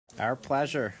Our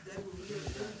pleasure.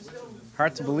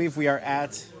 Hard to believe we are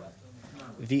at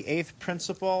the 8th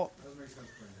principle,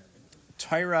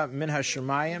 Torah min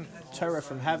hashamayim, Torah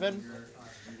from heaven.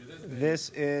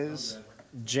 This is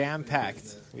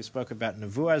jam-packed. We spoke about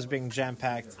Nevuah as being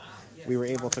jam-packed. We were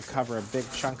able to cover a big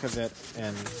chunk of it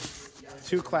in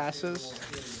 2 classes.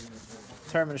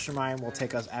 Torah min hashamayim will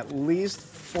take us at least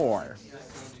 4.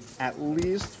 At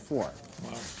least 4.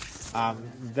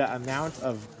 The amount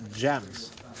of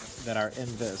gems that are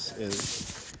in this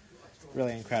is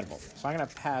really incredible. So I'm going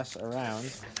to pass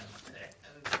around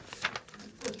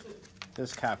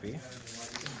this copy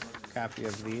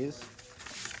of these.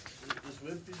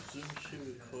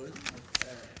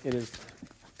 It is.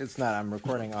 It's not. I'm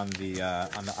recording on the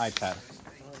iPad.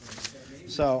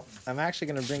 So I'm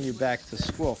actually going to bring you back to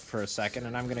school for a second,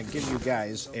 and I'm going to give you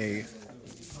guys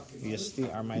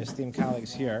my esteemed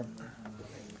colleagues here,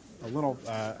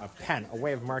 a pen, a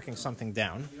way of marking something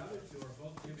down.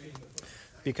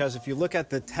 Because if you look at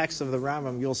the text of the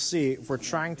Rambam, you'll see if we're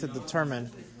trying to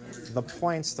determine the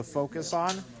points to focus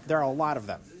on, there are a lot of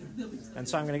them. And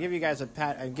so I'm going to give you guys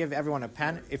give everyone a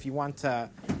pen if you want to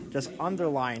just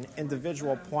underline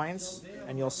individual points,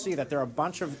 and you'll see that there are a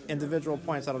bunch of individual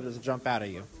points that'll just jump out at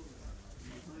you.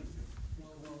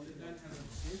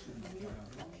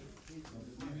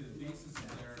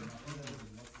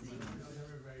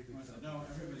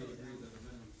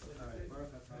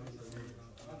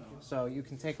 So you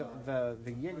can take the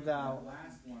Yigdal,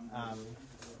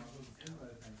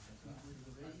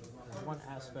 one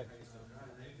aspect.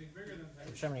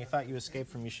 Hashem, you thought you escaped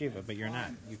from yeshiva, but you're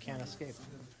not. You can't escape.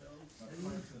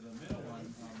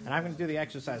 And I'm going to do the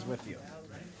exercise with you.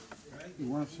 You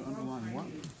want us to underline what?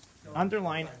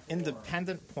 Underline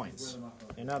independent points.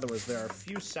 In other words, there are a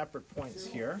few separate points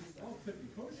here.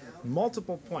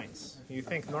 Multiple points. You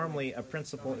think normally a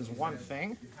principle is one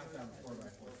thing.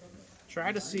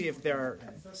 Try to see if there are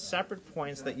separate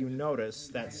points that you notice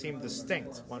that seem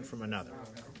distinct one from another.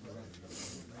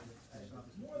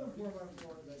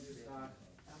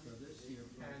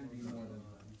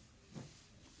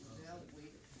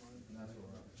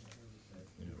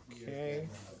 Okay.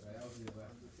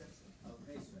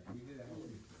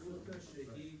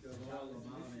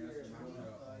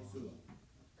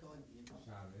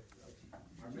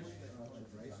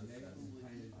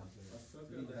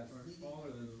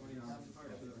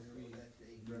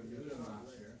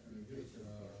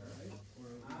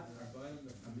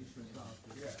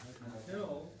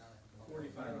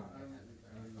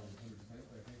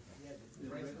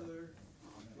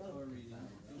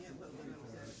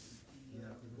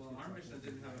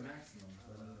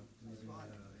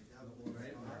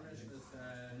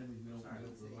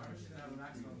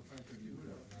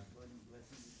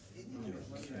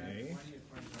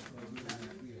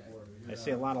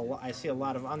 I see a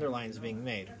lot of underlines being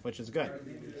made, which is good,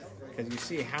 because you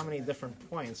see how many different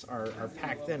points are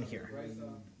packed in here.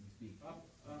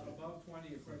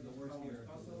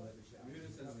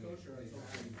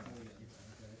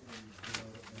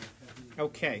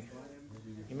 Okay,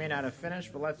 you may not have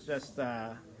finished, but let's just,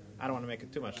 I don't want to make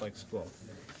it too much like school.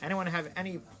 Anyone have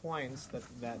any points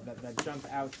that jump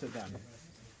out to them?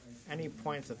 Any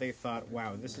points that they thought,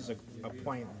 wow, this is a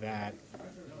point that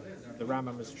the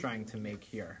Rambam is trying to make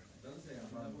here?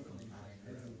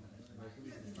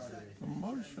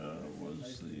 Moshe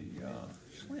was the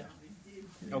shliach.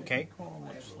 Okay. They call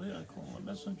him a shliach, call him a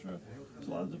messenger. There's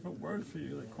a lot of different words for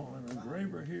you. They call him an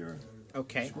engraver here.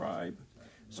 Okay. Scribe.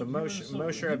 So Moshe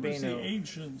Rabbeinu was the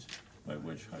agent by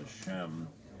which Hashem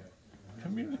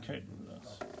communicated with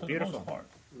us. For Beautiful. the most part.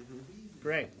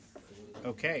 Great.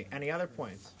 Okay. Any other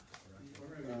points?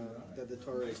 That the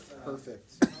Torah is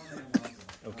perfect.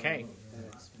 Okay. And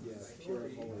it's pure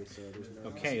and holy. So there's no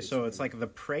Okay, so it's like the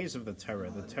praise of the Torah.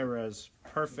 The Torah is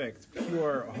perfect,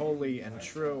 pure, holy, and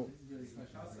true.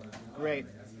 Great.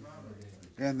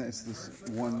 And it's this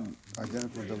one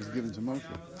identical that was given to Moshe.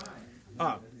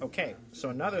 Okay. So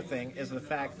another thing is the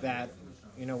fact that,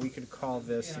 we could call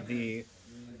this the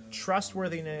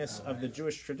trustworthiness of the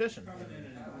Jewish tradition.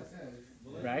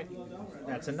 Right?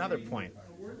 That's another point.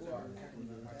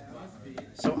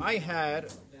 So I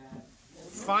had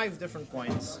 5 different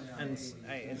points, and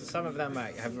some of them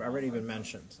have already been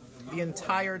mentioned. The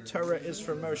entire Torah is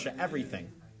from Moshe, everything.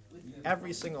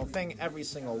 Every single thing, every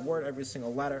single word, every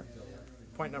single letter.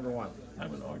 Point number 1. I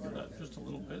would argue that just a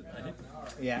little bit. I think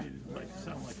Yeah. it might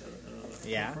sound like a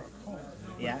Yeah. for a call.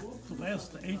 Yeah. The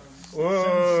last 8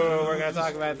 Whoa, we're going to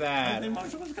talk about I that. think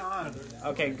Moshe was gone.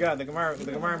 Okay, good. The Gemara in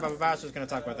Bava Basra is going to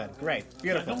talk about that. Great. I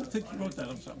Beautiful. don't think he wrote that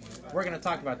himself. We're going to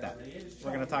talk about that.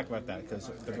 We're going to talk about that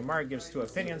because the Gemara gives 2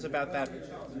 opinions about that.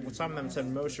 Some of them said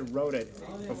Moshe wrote it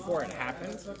before it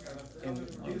happened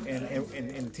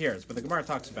in tears, but the Gemara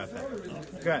talks about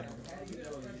that. Good.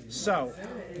 So,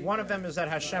 one of them is that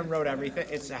Hashem wrote everything.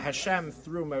 It's Hashem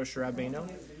through Moshe Rabbeinu.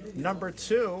 Number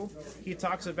 2, he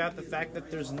talks about the fact that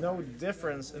there's no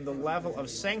difference in the level of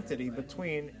sanctity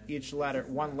between each letter,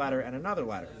 one letter and another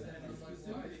letter.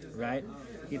 Right?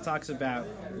 He talks about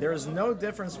there is no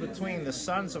difference between the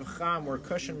sons of Ham or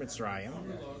Cush and Mitzrayim,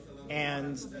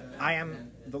 and I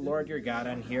am the Lord your God,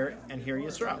 and hear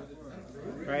Yisrael.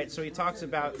 Right? So he talks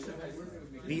about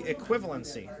the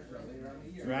equivalency.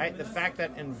 Right? The fact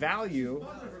that in value,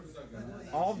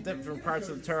 all different parts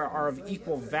of the Torah are of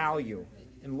equal value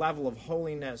in level of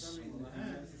holiness.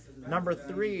 Number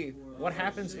 3, what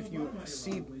happens if you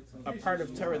see a part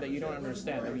of Torah that you don't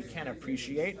understand, that you can't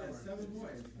appreciate?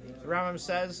 The Rambam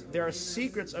says there are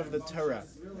secrets of the Torah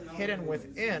hidden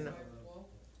within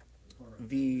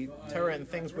the Torah and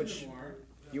things which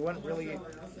you wouldn't really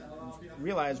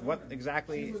realize what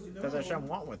exactly does Hashem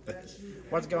want with this.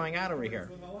 What's going on over here?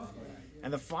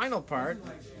 And the final part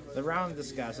the Rambam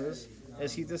discusses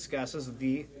is he discusses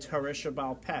the Torah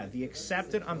Shabbal Peh, the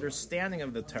accepted understanding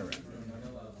of the Torah,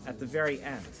 at the very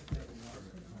end.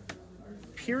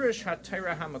 Pirush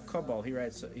HaTorah HaMakobal,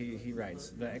 he writes,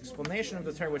 the explanation of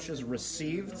the Torah which is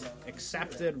received,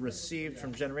 accepted, received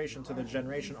from generation to the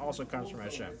generation also comes from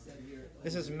Hashem.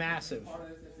 This is massive.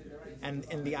 And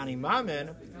in the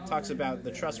Animamin, talks about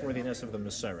the trustworthiness of the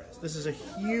Masoret. This is a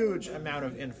huge amount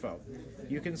of info.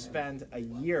 You can spend a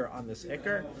year on this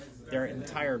Iker. There are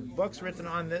entire books written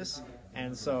on this,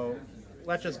 and so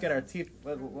let's just get our teeth,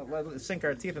 let's sink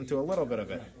our teeth into a little bit of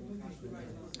it.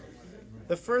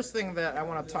 The first thing that I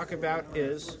want to talk about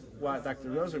is what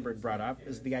Dr. Rosenberg brought up,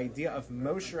 is the idea of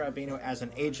Moshe Rabbeinu as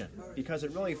an agent, because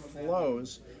it really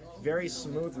flows very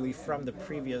smoothly from the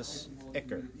previous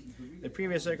Iker. The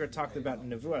previous Iker talked about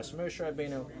Nevuas Moshe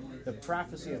Rabbeinu, the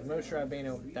prophecy of Moshe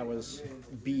Rabbeinu that was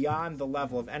beyond the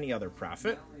level of any other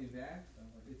prophet.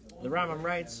 The Rambam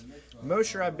writes,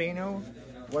 Moshe Rabbeinu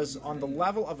was on the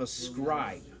level of a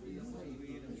scribe,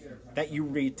 that you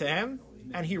read to him,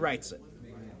 and he writes it.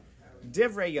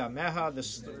 Divrei Yameha,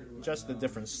 just the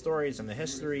different stories in the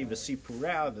history, the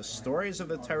Sipurah, the stories of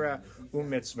the Torah,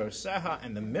 Umitzvoseha,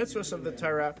 and the mitzvahs of the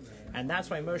Torah, and that's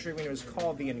why Moshe Rabbeinu is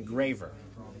called the engraver.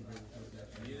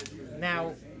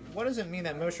 Now, what does it mean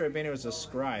that Moshe Rabbeinu is a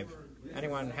scribe?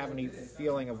 Anyone have any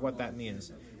feeling of what that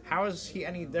means? How is he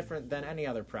any different than any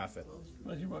other prophet?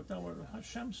 But he wrote down what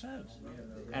Hashem says.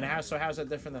 And how is it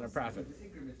different than a prophet?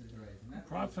 A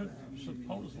prophet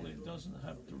supposedly doesn't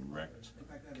have direct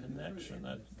connection,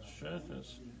 that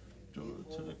shaykhus, to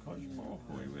the Kodesh Baruch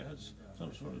Hu. He has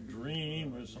some sort of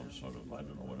dream or some sort of, I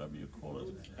don't know, whatever you call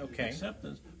it, Okay.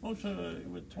 acceptance. Moshe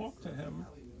would talk to him,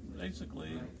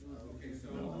 basically.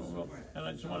 And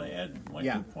I just want to add my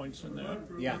 2 points in there.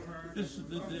 Yeah.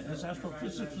 His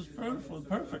astrophysics was beautiful and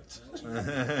perfect. All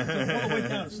the way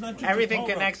down. It's not just Everything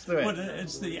Torah, connects to it. But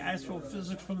it's the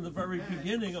astrophysics from the very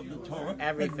beginning of the Torah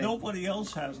Everything. that nobody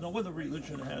else has, no other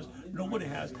religion has, nobody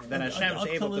has. That Hashem's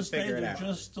able to figure it out. They're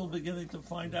just still beginning to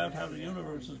find out how the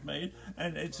universe is made,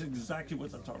 and it's exactly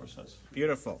what the Torah says.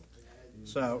 Beautiful.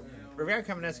 So, Rav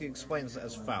Kamenetsky explains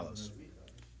as follows.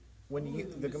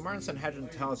 The Gemara in Sanhedrin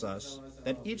tells us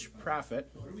that each prophet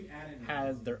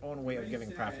has their own way of giving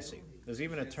prophecy. There's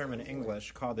even a term in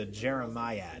English called a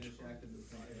Jeremiad.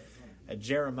 A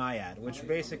Jeremiad, which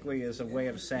basically is a way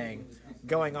of saying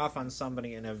going off on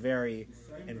somebody in a very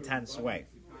intense way.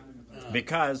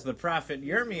 Because the prophet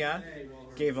Yirmiyah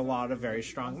gave a lot of very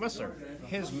strong musar.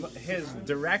 His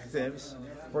directives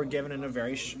were given in a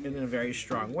very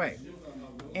strong way.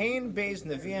 Ein beis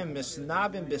neviim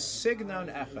misnabim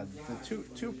besignon echad. The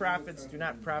two prophets do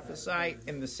not prophesy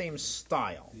in the same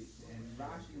style.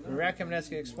 Rav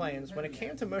Kamenetsky explains, when it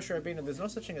came to Moshe Rabbeinu, there's no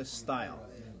such thing as style.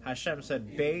 Hashem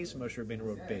said beis, Moshe Rabbeinu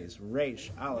wrote beis. Reish,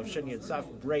 Aleph, Shin, Yud, Tzaf,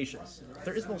 Breishis.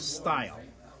 There is no style.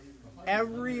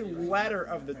 Every letter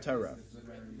of the Torah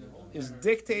is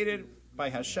dictated by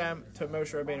Hashem to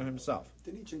Moshe Rabbeinu himself.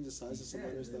 Didn't he change the size of some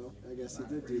letters, though? I guess he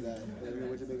did do that.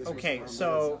 Okay,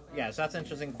 so, yes, that's an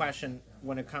interesting question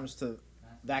when it comes to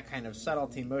that kind of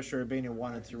subtlety. Moshe Rabbeinu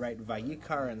wanted to write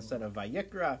Vayikar instead of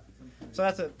Vayikra. So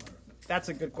that's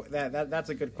a good that's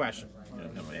a good question. Yeah,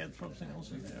 I'm going to add something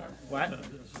else in there. What?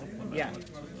 Yeah.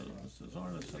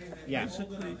 Yeah.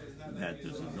 Basically, that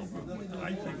there's a number of what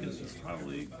I think is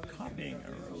probably copying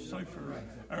errors, cipher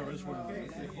errors, what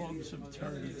we call them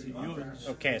subterranean to use.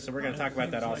 Okay, so we're going to talk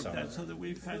about that also. Like that, so that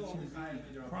we've had some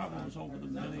problems over the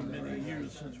many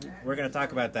years since We're going to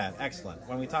talk about that. Excellent.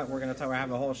 When we talk, we're going to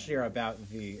have a whole shiur about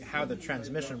how the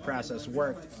transmission process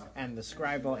worked and the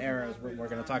scribal errors. We're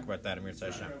going to talk about that in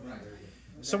mitzvah Hashem.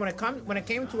 So when it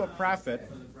came to a prophet,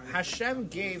 Hashem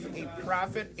gave a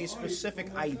prophet a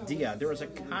specific idea. There was a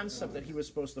concept that he was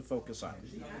supposed to focus on.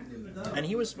 And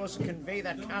he was supposed to convey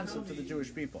that concept to the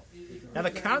Jewish people. Now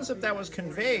the concept that was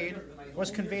conveyed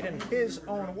in his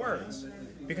own words.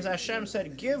 Because Hashem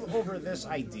said, give over this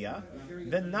idea.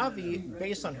 The Navi,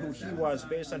 based on who he was,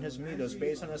 based on his midos,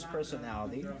 based on his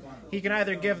personality, he can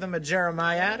either give them a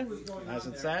Jeremiah, as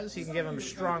it says, he can give them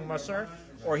strong musar,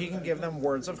 or he can give them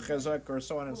words of chizuk, or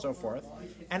so on and so forth.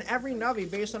 And every Navi,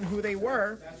 based on who they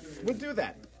were, would do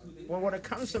that. Well, when it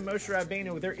comes to Moshe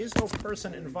Rabbeinu, there is no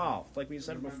person involved. Like we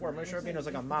said before, Moshe Rabbeinu is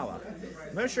like a malach.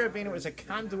 Moshe Rabbeinu is a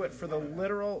conduit for the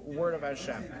literal word of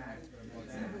Hashem.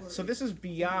 So this is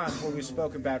beyond what we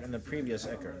spoke about in the previous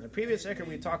Iker. In the previous Iker,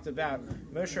 we talked about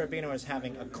Moshe Rabbeinu as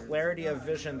having a clarity of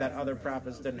vision that other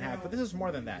prophets didn't have. But this is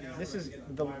more than that. This is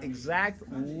the exact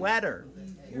letter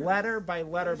by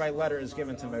letter is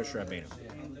given to Moshe Rabbeinu.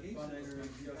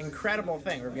 Incredible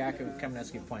thing, Rav Yaakov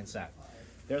Kamenetsky points out.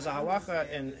 There's a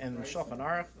halacha in Shulchan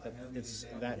Aruch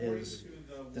that is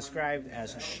described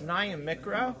as Shnayim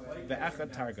Mikra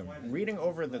ve'echad Targum, reading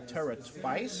over the Torah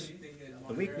twice,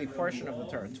 the weekly portion of the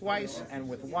Torah twice, and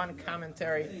with one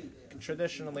commentary,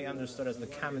 traditionally understood as the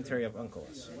commentary of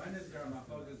Onkelos.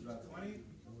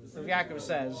 Rav Yaakov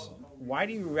says, why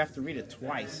do you have to read it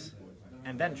twice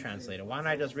and then translate it? Why don't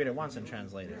I just read it once and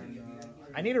translate it?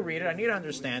 I need to read it, I need to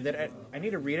understand it, I need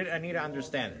to read it, I need to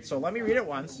understand it. So let me read it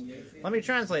once, let me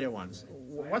translate it once.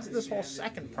 What's this whole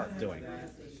second part doing?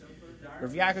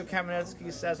 Rav Yaakov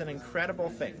Kamenetsky says an incredible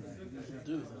thing.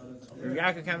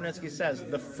 Rav Yaakov Kamenetsky says,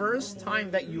 the first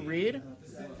time that you read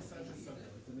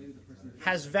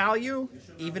has value,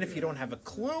 even if you don't have a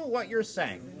clue what you're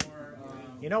saying.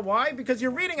 You know why? Because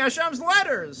you're reading Hashem's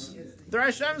letters. They're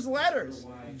Hashem's letters.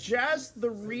 Just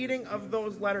the reading of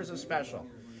those letters is special.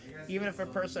 Even if a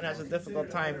person has a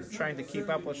difficult time trying to keep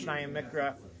up with Shnayim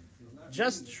Mikra,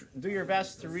 just do your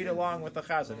best to read along with the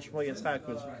Chazan. Shmuel Yitzchak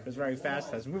was very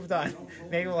fast, has moved on.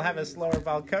 Maybe we'll have a slower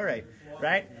Balkare,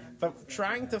 right? But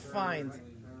trying to find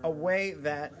a way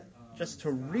that just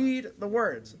to read the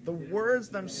words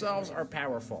themselves are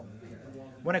powerful.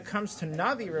 When it comes to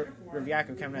Navi, Rav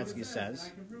Yaakov Kamenetsky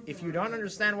says, if you don't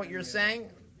understand what you're saying,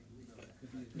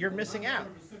 you're missing out.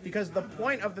 Because the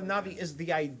point of the Navi is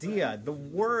the idea. The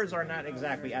words are not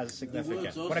exactly as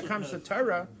significant. When it comes to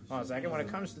Torah, when it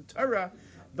comes to Torah,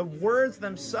 the words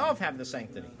themselves have the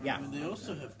sanctity. Yeah. And they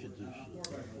also have Kedusha.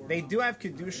 They do have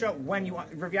Kedusha when you,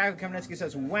 Rav Yaakov Kamenetsky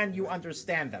says, when you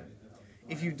understand them.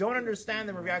 If you don't understand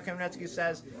them, Rav Yaakov Kamenetsky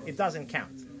says, it doesn't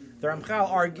count. The Ramchal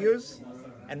argues,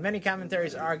 and many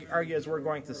commentaries argue as we're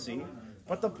going to see,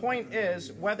 but the point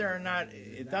is, whether or not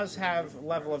it does have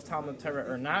level of Talmud Torah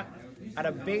or not, at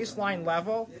a baseline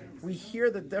level, we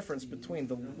hear the difference between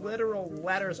the literal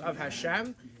letters of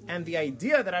Hashem and the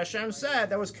idea that Hashem said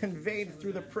that was conveyed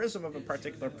through the prism of a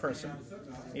particular person.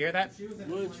 You hear that?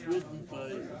 Words written by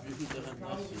Yehuda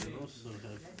Hanassi also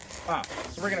have...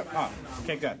 So we're going to...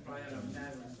 okay, good.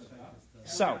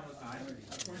 So,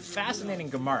 fascinating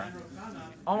Gemara.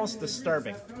 Almost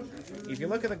disturbing. If you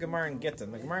look at the Gemara in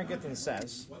Gittin, the Gemara in Gittin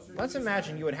says, let's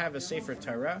imagine you would have a sefer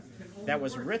Torah that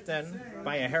was written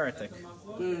by a heretic.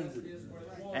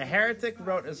 A heretic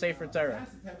wrote a sefer Torah.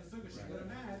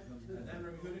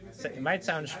 So it might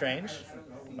sound strange,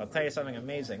 but I'll tell you something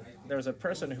amazing. There was a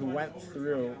person who went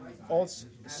through old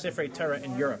sefer Torah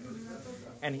in Europe,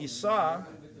 and he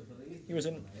was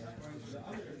an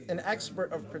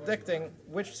expert of predicting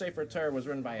which sefer Torah was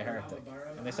written by a heretic.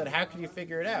 And they said, how could you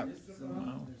figure it out?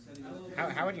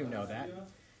 How would you know that?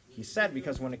 He said,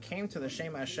 because when it came to the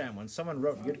Shem Hashem, when someone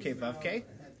wrote Yud-Kei Vav-Kei,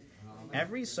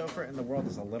 every sofer in the world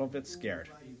is a little bit scared.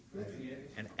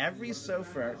 And every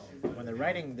sofer, when they're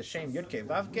writing the Shem Yud-Kei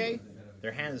Vav-Kei,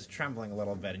 their hand is trembling a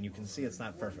little bit, and you can see it's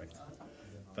not perfect.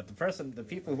 But the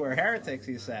people who are heretics,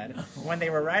 he said, when they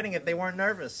were writing it, they weren't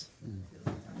nervous.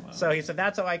 So he said,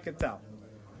 that's how I could tell.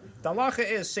 The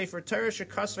halacha is sefer Torah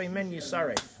shekasvei min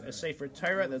yisaref. A sefer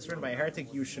Torah that's written by a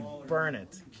heretic, you should burn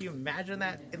it. Can you imagine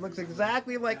that? It looks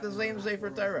exactly like the same sefer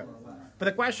Torah. But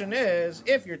the question is,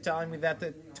 if you're telling me that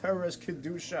the Torah is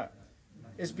kedusha,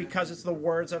 is because it's the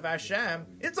words of Hashem.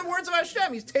 It's the words of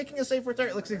Hashem. He's taking a sefer Torah.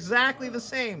 It looks exactly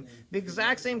the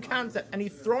exact same concept, and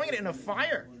he's throwing it in a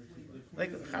fire.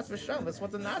 Like, chas v'shalom, that's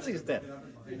what the Nazis did.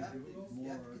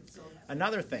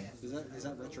 Another thing. Is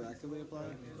that retroactively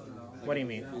applied? What do you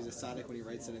mean? He's a tzaddik when he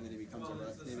writes it, and then he becomes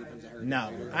a heretic.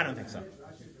 No, I don't think so.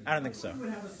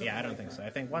 Yeah, I don't think so.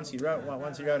 I think once he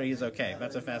wrote it, he's okay.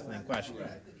 That's a fascinating question.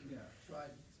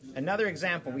 Another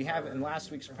example we have in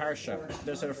last week's parsha.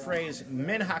 There's a phrase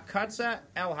min hakatza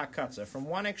el hakatza, from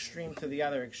one extreme to the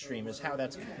other extreme, is how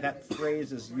that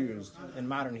phrase is used in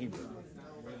modern Hebrew.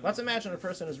 Let's imagine a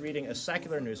person is reading a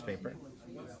secular newspaper,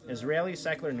 Israeli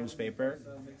secular newspaper,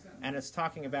 and it's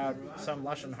talking about some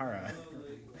lashon hara,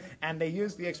 and they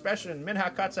use the expression min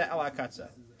hakatza el hakatza.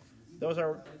 Those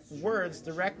are words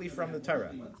directly from the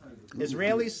Torah.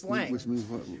 Israeli slang. Which means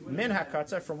what? Min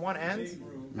hakatza, from one end,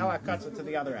 el hakatza to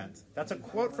the other end. That's a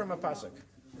quote from a pasuk.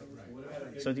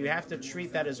 So do you have to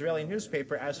treat that Israeli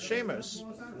newspaper as shemos,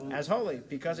 as holy,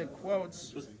 because it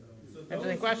quotes?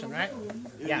 Interesting question, right?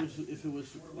 Yeah. If it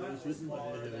was written by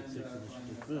a heretic,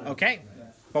 Okay,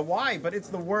 but why? But it's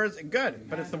the words. Good,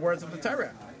 but it's the words of the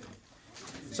Torah.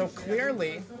 So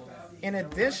clearly, in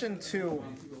addition to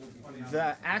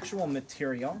the actual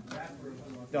material,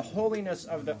 the holiness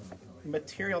of the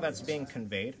material that's being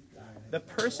conveyed, the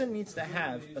person needs to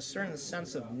have a certain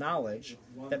sense of knowledge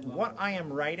that what I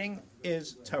am writing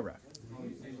is Torah.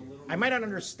 I might not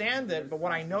understand it, but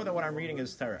what I know that what I'm reading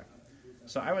is Torah.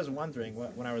 So I was wondering,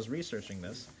 when I was researching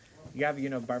this, you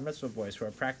have, bar mitzvah boys who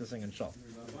are practicing in shul,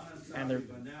 and they're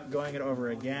going it over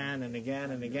again and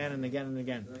again and again and again and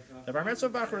again. The bar mitzvah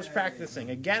bachur is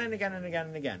practicing again and again and again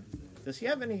and again. Does he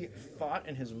have any thought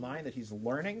in his mind that he's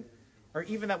learning, or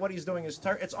even that what he's doing is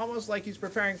Torah? It's almost like he's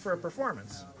preparing for a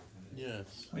performance.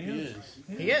 Yes, he is.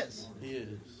 He is. He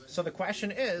is. So the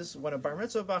question is, when a bar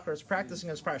mitzvah bachur is practicing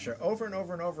his parsha over and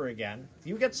over and over again, do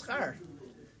you get schar?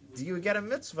 Do you get a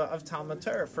mitzvah of Talmud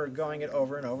Torah for going it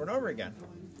over and over and over again?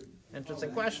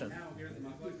 Interesting question.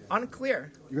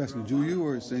 Unclear. You're asking, do you,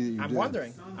 or saying that you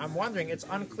did? I'm wondering. It's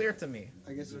unclear to me.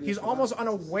 I guess He's almost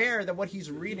unaware that what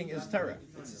he's reading is Torah.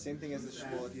 it's the same thing as the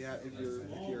shmuel.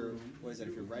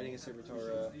 If you're writing a sefer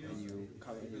Torah and you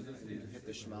come and you hit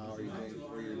the Shema, or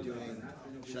you're doing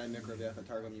Shnai Mikra V'Echa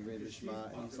Targum, you read the Shema,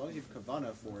 and as long as you have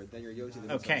kavanah for it, then you're yoti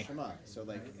the Okay. Shema. So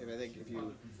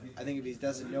if he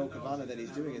doesn't know kavanah that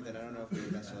he's doing it, then I don't know if it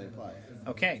would necessarily apply.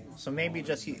 Okay, so maybe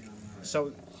just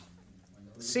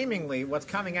seemingly what's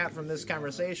coming out from this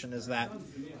conversation is that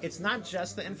it's not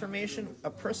just the information. A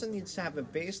person needs to have a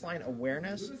baseline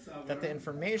awareness that the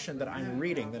information that I'm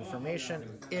reading, the information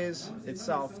is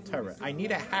itself Torah. I need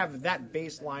to have that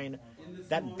baseline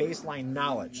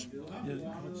knowledge. You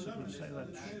would say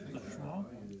that's lishma?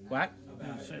 What?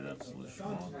 You would say that's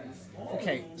lishma?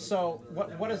 Okay, so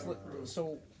what does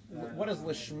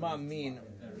lishma mean?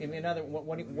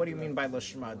 What do you mean by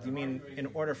lishma? Do you mean in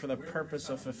order for the purpose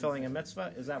of fulfilling a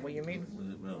mitzvah? Is that what you mean?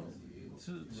 Well,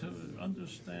 to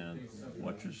understand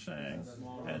what you're saying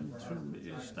and to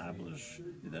establish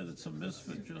that it's a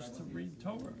mitzvah just to read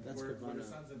Torah. That's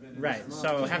kavanah. Right.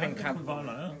 So having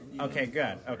Kavanah, okay,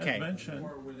 good. as Okay. mentioned,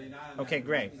 Okay,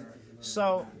 great.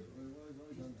 So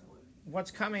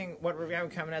what Rav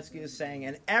Kamenetsky is saying,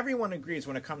 and everyone agrees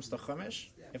when it comes to chumash,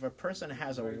 if a person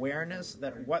has awareness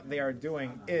that what they are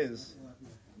doing is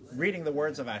reading the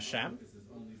words of Hashem,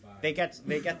 they get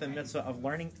the mitzvah of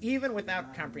learning even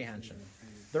without comprehension.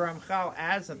 The Ramchal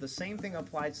adds that the same thing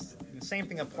applies to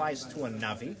a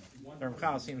navi. The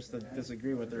Ramchal seems to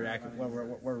disagree with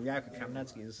what Rav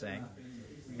Kamenetsky is saying,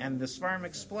 and the Svarim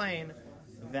explain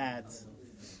that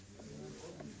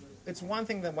it's one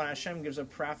thing that when Hashem gives a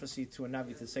prophecy to a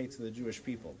Navi to say to the Jewish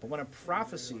people, but when a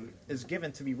prophecy is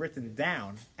given to be written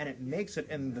down and it makes it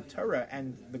in the Torah,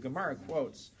 and the Gemara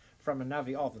quotes from a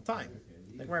Navi all the time,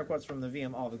 the Gemara quotes from the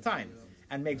Nevi'im all the time,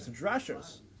 and makes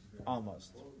drashas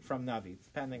almost from Navi,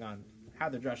 depending on how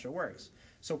the drasha works.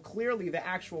 So clearly the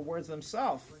actual words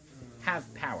themselves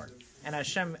have power, and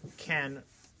Hashem can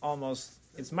almost,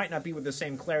 it might not be with the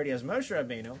same clarity as Moshe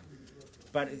Rabbeinu,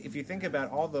 but if you think about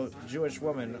all the Jewish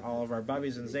women, all of our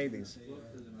Babis and Zaydis,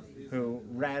 who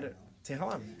read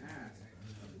Tehillim,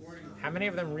 how many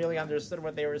of them really understood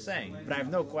what they were saying? But I have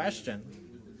no question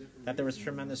that there was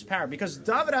tremendous power, because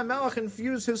David HaMelech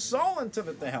infused his soul into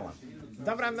the Tehillim.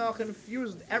 David HaMelech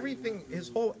infused everything, his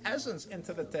whole essence,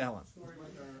 into the Tehillim.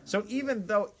 So even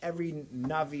though every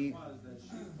Navi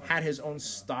had his own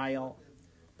style,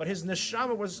 but his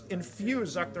neshama was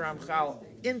infused, Dr. Ramchal,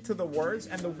 into the words,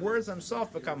 and the words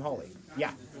themselves become holy.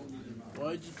 Yeah.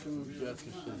 Why did you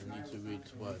Jefferson need to read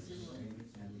twice?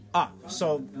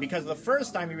 So because the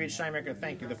first time you read Shnayim Mikra,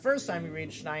 thank you. The first time you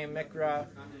read Shnayim Mikra,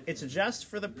 it's just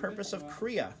for the purpose of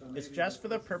Kriya. It's just for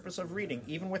the purpose of reading,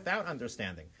 even without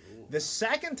understanding. The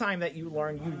second time that you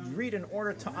learn, you read in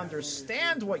order to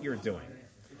understand what you're doing.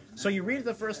 So you read it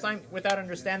the first time without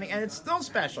understanding, and it's still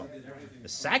special. The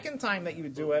second time that you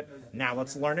do it, now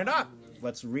let's learn it up.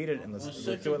 Let's read it and let's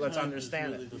do it. Let's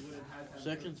understand it. The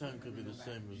second time could be the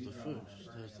same as the first.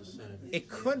 It has the same. It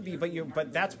could be,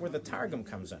 but that's where the Targum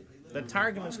comes in. The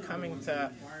Targum is coming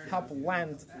to help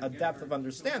lend a depth of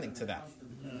understanding to that.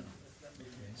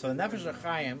 So the Nefesh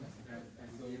HaChaim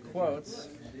quotes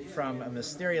from a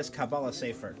mysterious Kabbalah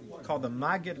sefer called the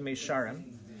Magid Mesharim.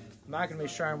 Magid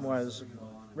Mesharim was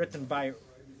written by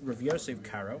Rav Yosef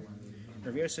Karo.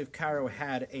 Rav Yosef Karo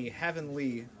had a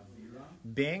heavenly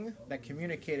being that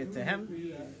communicated to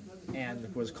him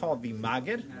and was called the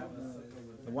Magid,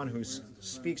 the one who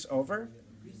speaks over.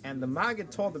 And the Magid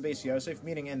told the Beis Yosef,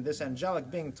 meaning in this angelic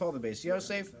being told the Beis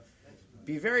Yosef,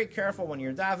 be very careful when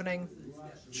you're davening.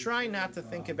 Try not to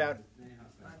think about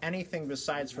anything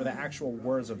besides for the actual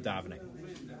words of davening.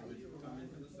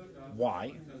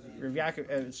 Why? So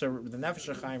the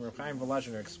Nefesh HaChaim, Rav Chaim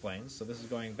Volozhiner explains, so this is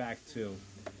going back to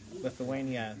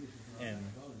Lithuania in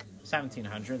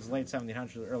 1700s, late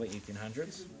 1700s, early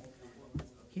 1800s.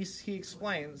 He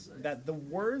explains that the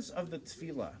words of the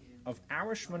tefillah of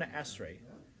our Shemona Esrei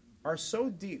are so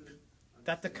deep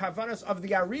that the kavanas of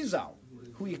the Arizal,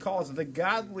 who he calls the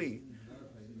godly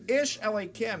Ish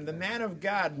Elikim, the man of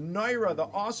God, Noira, the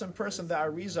awesome person, the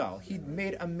Arizal, he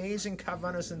made amazing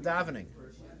kavanas in davening.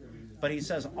 But he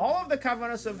says all of the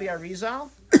kavanas of the Arizal,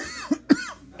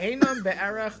 Einam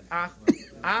be'erech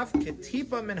af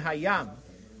ketipa min hayam.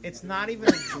 It's not even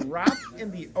a drop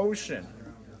in the ocean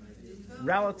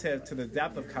relative to the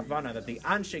depth of kavana that the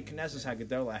Anshe Knesset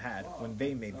Hagadola had when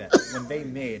they made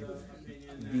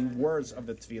the words of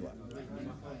the tefillah.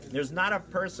 There's not a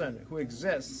person who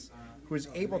exists who is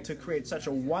able to create such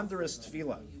a wondrous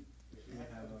tefillah.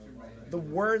 The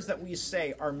words that we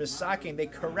say are misaking, they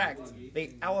correct,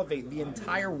 they elevate the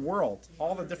entire world,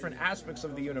 all the different aspects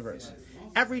of the universe.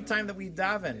 Every time that we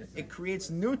daven, it creates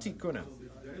new tikkunim.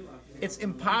 It's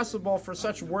impossible for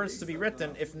such words to be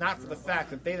written if not for the fact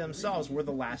that they themselves were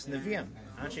the last Nevi'im.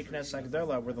 Anshe Knesset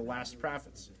Hagadola were the last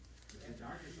prophets.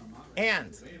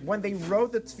 And when they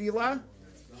wrote the tefillah,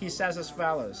 he says as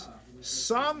follows: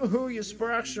 Some who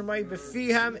yisparach shemay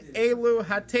befihem elu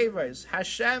hatevos.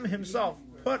 Hashem himself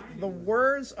put the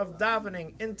words of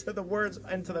davening into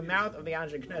the mouth of the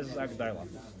Anshe Knesset Hagadola.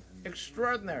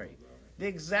 Extraordinary. The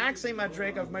exact same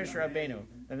madrega of Moshe Rabbeinu,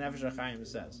 the Nefesh HaChaim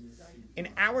says. In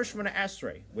our Shemona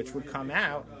Esrei, which would come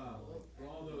out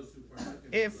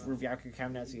if Rav Yaakov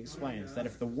Kamenetsky explains that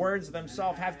if the words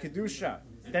themselves have kedusha,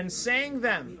 then saying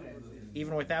them,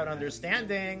 even without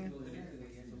understanding,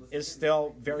 is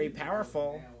still very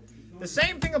powerful. The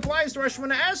same thing applies to our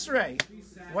Shemona Esrei.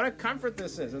 What a comfort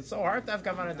this is. It's so hard to have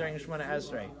kavanah during Shemona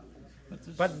Esrei.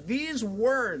 But these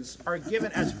words are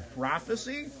given as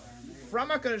prophecy from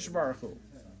HaKadosh Baruch Hu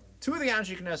to the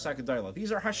Anshe Knesset Hagadola.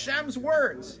 These are Hashem's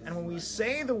words. And when we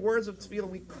say the words of tefillah,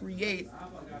 we create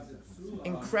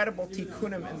incredible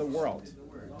tikkunim in the world.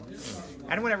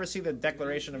 Anyone ever see the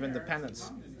Declaration of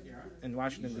Independence in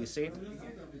Washington, D.C.?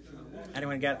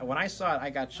 When I saw it, I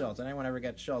got chills. Did anyone ever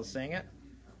get chills seeing it?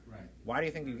 Why do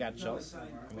you think you got chills?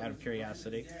 Out of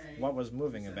curiosity. What was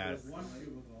moving about it?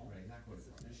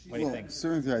 What do you think?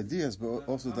 Certainly the ideas, but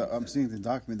also I'm seeing the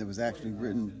document that was actually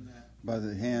written by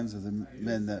the hands of the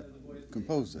men that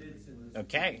composed it.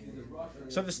 Okay.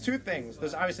 So there's two things.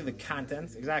 There's obviously the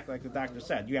content, exactly like the doctor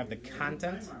said. You have the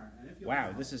content.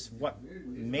 Wow, this is what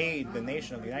made the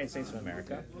nation of the United States of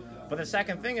America. But the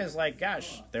second thing is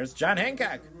there's John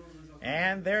Hancock.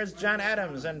 And there's John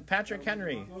Adams and Patrick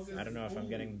Henry. I don't know if I'm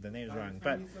getting the names wrong,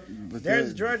 but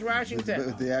there's George Washington.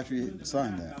 But they actually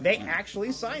signed that. They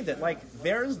actually signed it.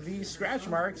 There's the scratch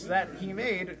marks that he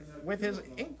made with his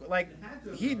ink.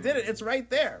 He did it. It's right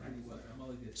there.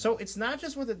 So it's not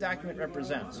just what the document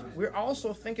represents. We're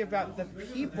also thinking about the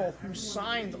people who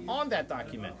signed on that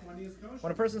document.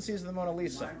 When a person sees the Mona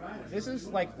Lisa, this is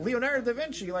like Leonardo da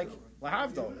Vinci,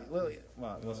 Lahavdil.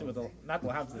 Well, we'll see not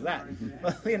Lahavdil that.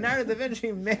 But Leonardo da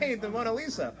Vinci made the Mona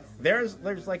Lisa. There's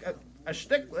like a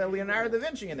shtick Leonardo da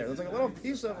Vinci in there. There's like a little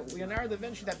piece of Leonardo da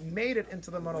Vinci that made it into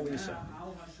the Mona Lisa.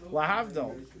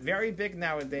 Lahavdil, very big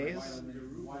nowadays,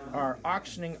 are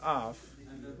auctioning off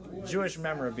Jewish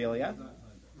memorabilia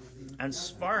and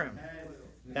Sfarim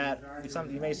that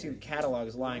you may see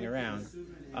catalogs lying around.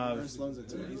 He's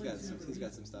got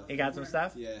some stuff. He got some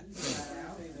stuff? Yeah.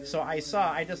 So I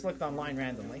just looked online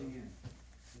randomly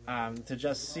to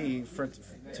just see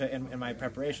in my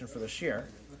preparation for the Shiur.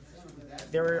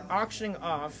 They were auctioning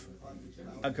off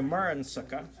a Gemara in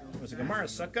Sukkah. It was a Gemara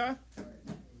Sukkah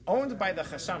owned by the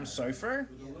Chassam Sefer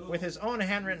with his own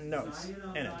handwritten notes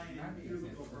in it.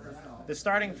 The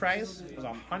starting price was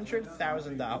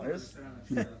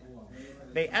 $100,000.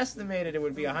 They estimated it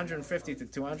would be $150 to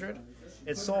 $200.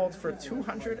 It sold for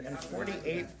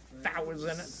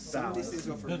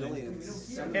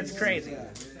 $248,000. It's crazy.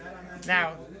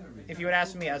 Now, if you would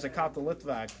ask me as a Kalta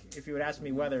Litvak, if you would ask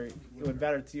me whether it would be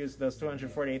better to use those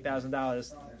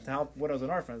 $248,000 to help widows and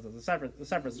orphans, it's a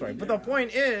separate story. But the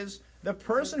point is, the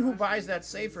person who buys that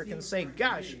sefer can say,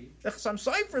 gosh, the Chassam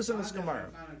Sefer is in this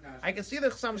Gemara. I can see the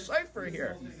Chassam Sefer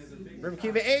here. Reb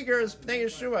Kiva Eger's Pnei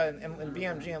Yeshua and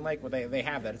BMG and Lakewood, they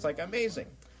have that. It's like amazing.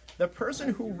 The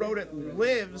person who wrote it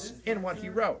lives in what he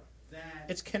wrote.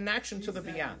 It's connection to the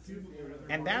beyond.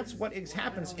 And that's what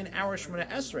happens in our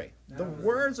Shemoneh Esrei. The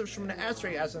words of Shemoneh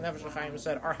Esrei, as the Nefesh HaChaim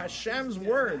said, are Hashem's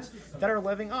words that are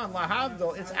living on.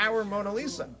 Lahavdil, it's our Mona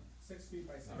Lisa.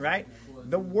 Right?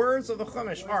 The words of the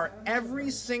chumash are, every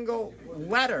single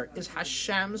letter is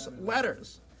Hashem's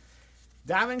letters.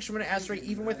 Davening Shemoneh Esrei,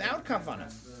 even without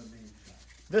kavanah.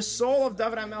 The soul of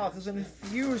David HaMelech is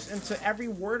infused into every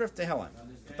word of Tehillim.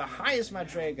 The highest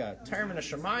madrega, Torah and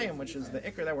hashamayim, which is the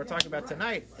ikr that we're talking about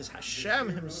tonight, is Hashem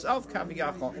himself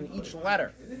kaviyachol in each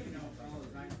letter.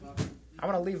 I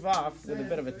want to leave off with a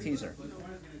bit of a teaser.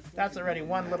 That's already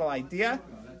one little idea,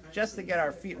 just to get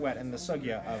our feet wet in the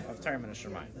sugya of Torah and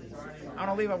hashamayim. I want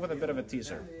to leave off with a bit of a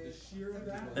teaser.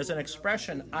 There's an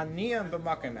expression, aniyam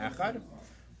b'makom echad,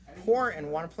 poor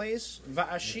in one place,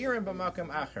 va'ashirim b'makom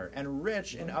acher, and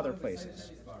rich in other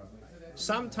places.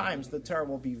 Sometimes the Torah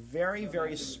will be very,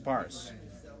 very sparse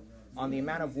on the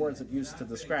amount of words it used to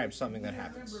describe something that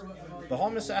happens. The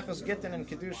whole Mesechus Gittin and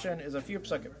Kedushin is a few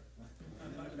psukim.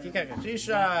 Kika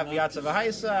Kachisha, V'yatza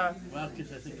V'haisa.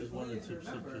 Marcus, I think, is one or two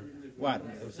psukim. What?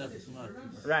 Mesechus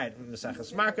Marcus. Right,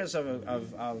 Mesechus Marcus of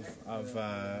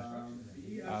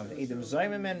Edom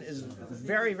Zaymimin is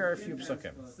very, very few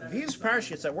psukim. These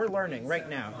parashas that we're learning right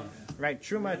now, right,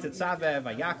 Truma, Tetzaveh,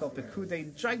 Vayakal,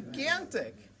 Pekudei,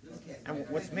 gigantic. And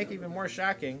what's making it even more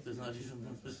shocking,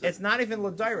 it's not even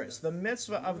L'dairis. The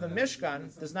mitzvah of the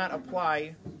Mishkan does not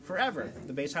apply forever.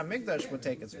 The Beis HaMikdash would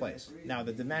take its place. Now,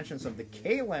 the dimensions of the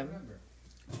Kalim,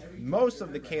 most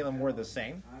of the Kalim were the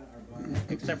same,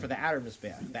 except for the outer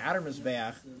Mizbeach. The outer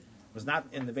Mizbeach was not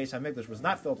in the Beis HaMikdash, was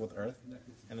not filled with earth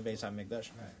in the Beis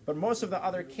HaMikdash. But most of the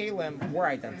other Kalim were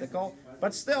identical.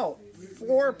 But still,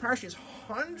 4 parshas,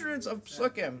 hundreds of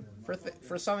psukim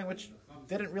for something which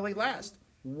didn't really last.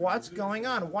 What's going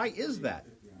on? Why is that?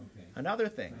 Another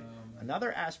thing,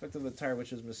 another aspect of the Torah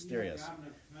which is mysterious.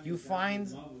 You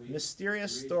find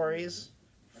mysterious stories,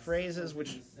 phrases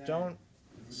which don't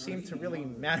seem to really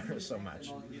matter so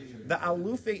much. The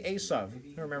Alufei Esav,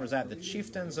 who remembers that? The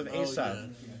chieftains of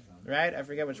Esav, right? I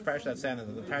forget which parsha that's in.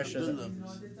 The parsha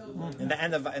in the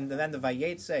end of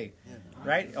Vayetze,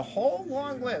 right? A whole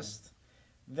long list.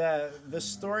 The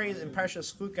stories in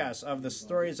Parshas Chukas of the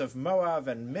stories of Moab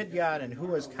and Midian and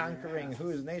who is conquering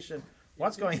whose nation.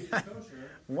 What's going on?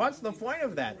 What's the point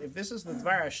of that? If this is the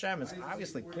Dvar Hashem, it's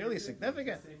obviously clearly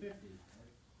significant.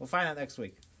 We'll find out next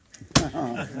week.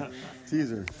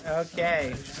 Teaser.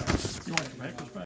 Okay.